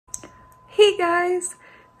Hey guys!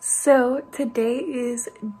 So today is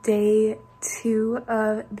day 2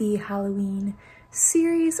 of the Halloween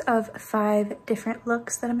series of 5 different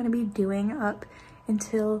looks that I'm going to be doing up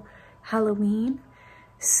until Halloween.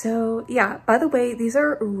 So yeah, by the way, these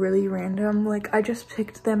are really random. Like, I just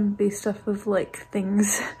picked them based off of like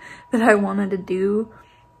things that I wanted to do.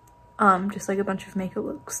 Just like a bunch of makeup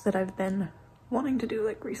looks that I've been wanting to do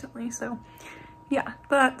like recently. So yeah,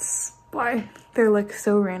 that's why they're like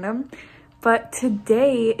so random. But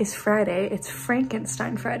today is Friday. It's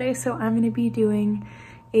Frankenstein Friday, so I'm gonna be doing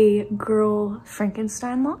a girl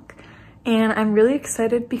Frankenstein look. And I'm really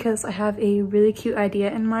excited because I have a really cute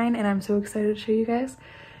idea in mind and I'm so excited to show you guys.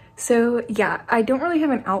 So yeah, I don't really have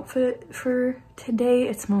an outfit for today.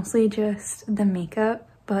 It's mostly just the makeup,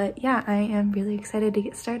 but yeah, I am really excited to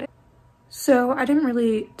get started. So I didn't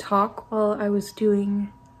really talk while I was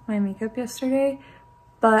doing my makeup yesterday,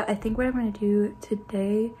 but I think what I'm gonna do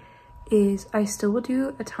today is I still will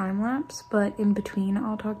do a time lapse, but in between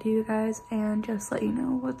I'll talk to you guys and just let you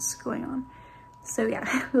know what's going on. So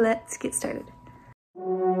yeah, let's get started.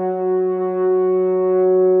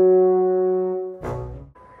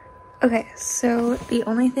 Okay, so the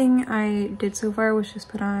only thing I did so far was just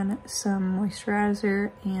put on some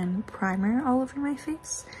moisturizer and primer all over my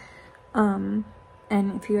face. And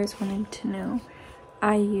if you guys wanted to know,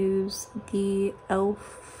 I use the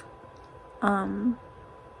e.l.f.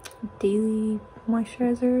 daily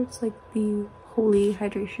moisturizer. It's like the Holy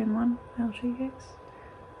Hydration one. I'll show you guys.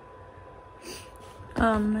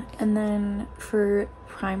 And then for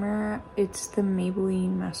primer, it's the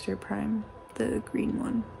Maybelline Master Prime, the green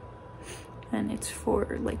one, and it's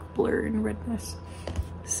for like blur and redness.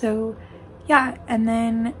 So yeah, and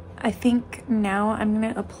then I think now I'm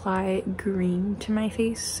gonna apply green to my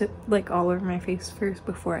face, so, like all over my face first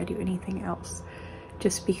before I do anything else,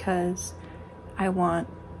 just because I want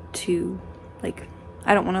to, like,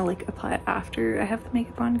 I don't want to like apply it after I have the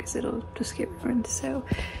makeup on because it'll just get ruined. So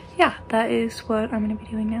yeah, that is what I'm gonna be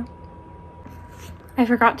doing now. I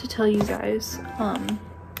forgot to tell you guys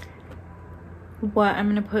what I'm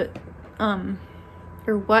gonna put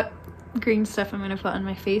or what green stuff I'm gonna put on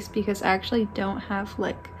my face, because I actually don't have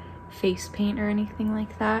like face paint or anything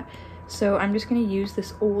like that. So I'm just gonna use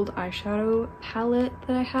this old eyeshadow palette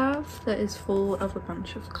that I have that is full of a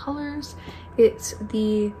bunch of colors. It's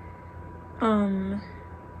the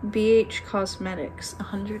BH Cosmetics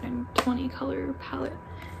 120 color palette,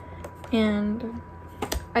 and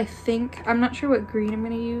I think, I'm not sure what green I'm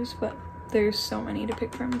gonna use, but there's so many to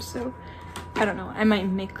pick from, so I don't know, I might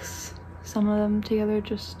mix some of them together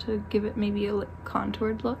just to give it maybe a like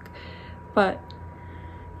contoured look. But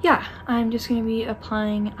yeah, I'm just gonna be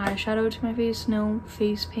applying eyeshadow to my face, no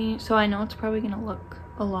face paint. So I know it's probably gonna look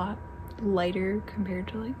a lot lighter compared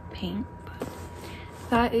to like paint, but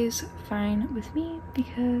that is fine with me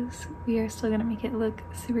because we are still gonna make it look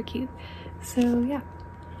super cute. So yeah.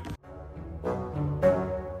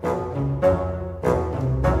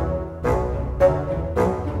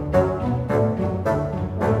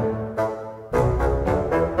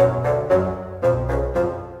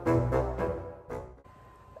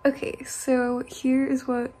 Okay, so here is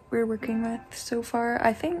what we're working with so far.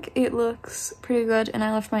 I think it looks pretty good, and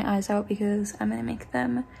I left my eyes out because I'm gonna make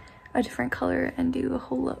them a different color and do a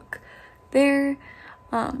whole look there.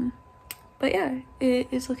 But yeah, it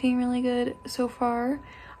is looking really good so far.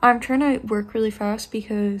 I'm trying to work really fast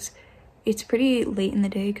because it's pretty late in the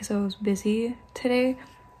day because I was busy today.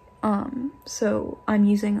 So I'm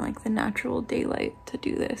using like the natural daylight to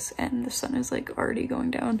do this, and the sun is like already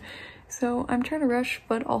going down. So I'm trying to rush,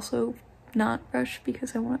 but also not rush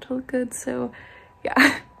because I want it to look good. So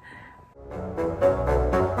yeah.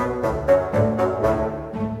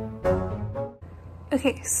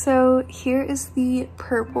 Okay, so here is the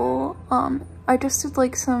purple. I just did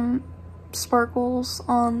like some sparkles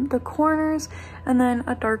on the corners and then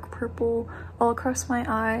a dark purple all across my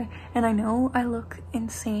eye. And I know I look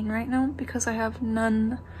insane right now because I have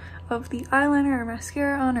none of the eyeliner or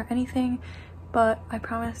mascara on or anything, but I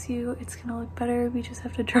promise you it's gonna look better. We just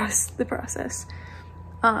have to trust the process.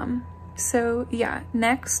 So yeah,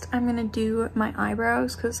 next I'm gonna do my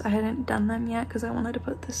eyebrows because I hadn't done them yet because I wanted to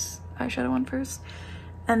put this eyeshadow on first.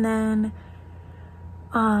 And then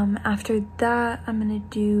after that I'm gonna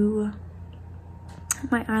do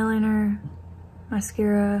my eyeliner,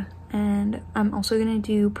 mascara, and I'm also gonna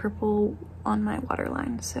do purple on my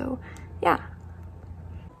waterline. So yeah.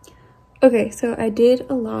 Okay, so I did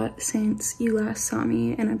a lot since you last saw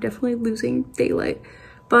me, and I'm definitely losing daylight,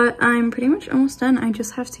 but I'm pretty much almost done. I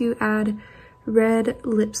just have to add red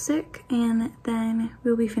lipstick and then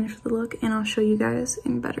we'll be finished with the look, and I'll show you guys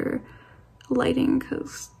in better lighting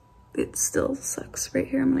because it still sucks right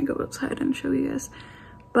here. I'm gonna go outside and show you guys.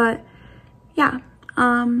 But yeah,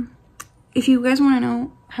 if you guys want to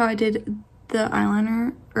know how I did the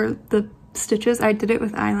eyeliner or the stitches, I did it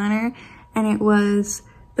with eyeliner, and it was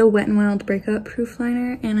the Wet n Wild Breakout Proof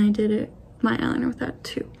Liner, and I did my eyeliner with that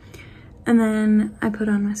too. And then I put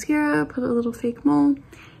on mascara, put a little fake mole,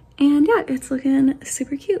 and yeah, it's looking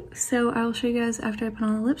super cute. So I'll show you guys after I put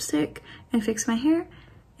on the lipstick and fix my hair,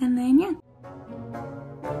 and then yeah.